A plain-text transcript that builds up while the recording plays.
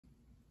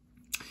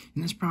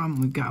in this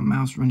problem, we've got a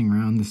mouse running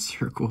around this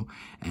circle,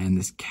 and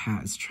this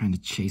cat is trying to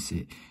chase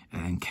it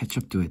and catch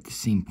up to it at the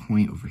same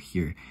point over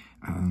here.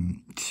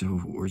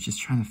 So we're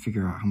just trying to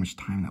figure out how much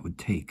time that would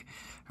take.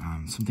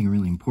 Something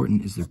really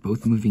important is they're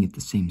both moving at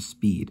the same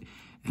speed.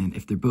 And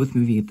if they're both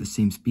moving at the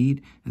same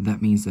speed,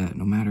 that means that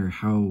no matter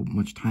how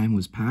much time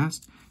was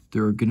passed,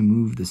 they're going to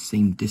move the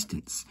same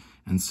distance.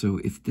 And so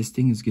if this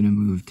thing is going to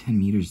move 10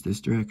 meters this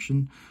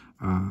direction,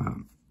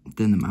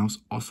 then the mouse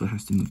also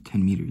has to move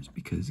 10 meters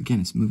because,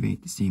 again, it's moving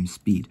at the same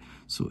speed.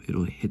 So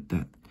it'll hit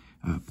that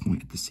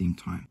point at the same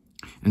time.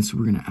 And so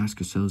we're going to ask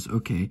ourselves,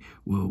 okay,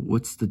 well,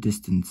 what's the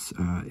distance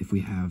if we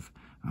have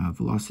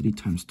velocity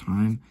times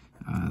time?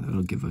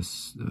 That'll give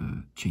us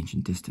the change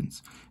in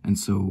distance. And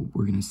so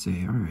we're going to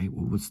say, all right,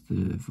 well, what's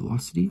the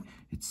velocity?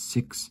 It's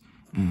 6.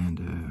 And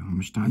how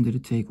much time did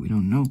it take? We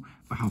don't know.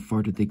 But how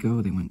far did they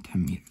go? They went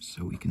 10 meters.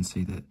 So we can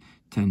say that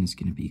 10 is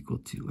going to be equal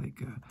to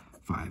like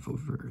 5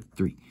 over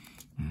 3.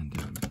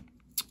 And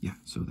yeah,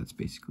 so that's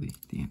basically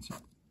the answer.